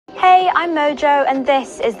Hey, I'm Mojo, and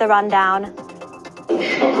this is The Rundown.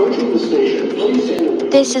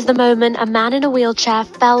 This is the moment a man in a wheelchair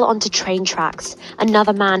fell onto train tracks.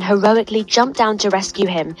 Another man heroically jumped down to rescue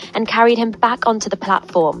him and carried him back onto the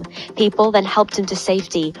platform. People then helped him to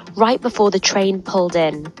safety right before the train pulled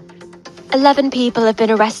in. 11 people have been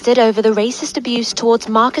arrested over the racist abuse towards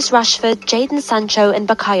Marcus Rashford, Jadon Sancho and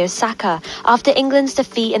Bukayo Saka after England's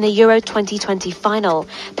defeat in the Euro 2020 final.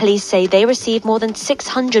 Police say they received more than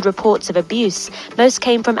 600 reports of abuse. Most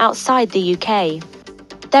came from outside the UK.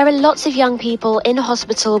 There are lots of young people in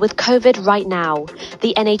hospital with COVID right now.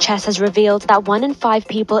 The NHS has revealed that 1 in 5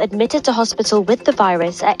 people admitted to hospital with the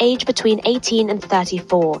virus are aged between 18 and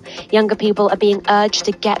 34. Younger people are being urged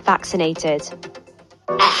to get vaccinated.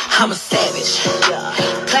 I'm a savage.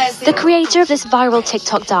 The creator of this viral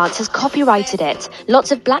TikTok dance has copyrighted it.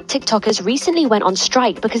 Lots of black TikTokers recently went on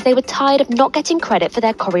strike because they were tired of not getting credit for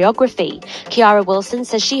their choreography. Kiara Wilson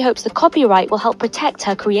says she hopes the copyright will help protect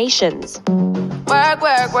her creations.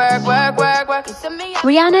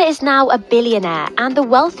 Rihanna is now a billionaire and the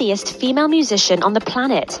wealthiest female musician on the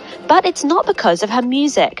planet. But it's not because of her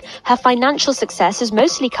music. Her financial success has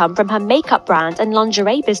mostly come from her makeup brand and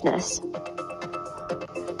lingerie business.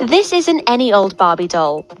 This isn't any old Barbie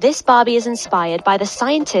doll. This Barbie is inspired by the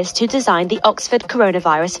scientist who designed the Oxford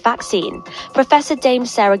coronavirus vaccine. Professor Dame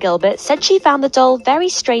Sarah Gilbert said she found the doll very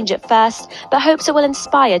strange at first, but hopes it will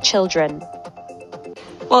inspire children.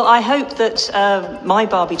 Well, I hope that my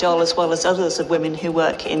Barbie doll, as well as others of women who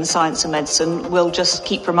work in science and medicine, will just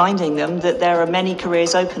keep reminding them that there are many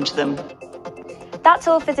careers open to them. That's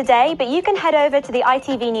all for today, but you can head over to the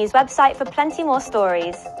I.T.V News website for plenty more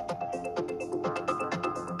stories.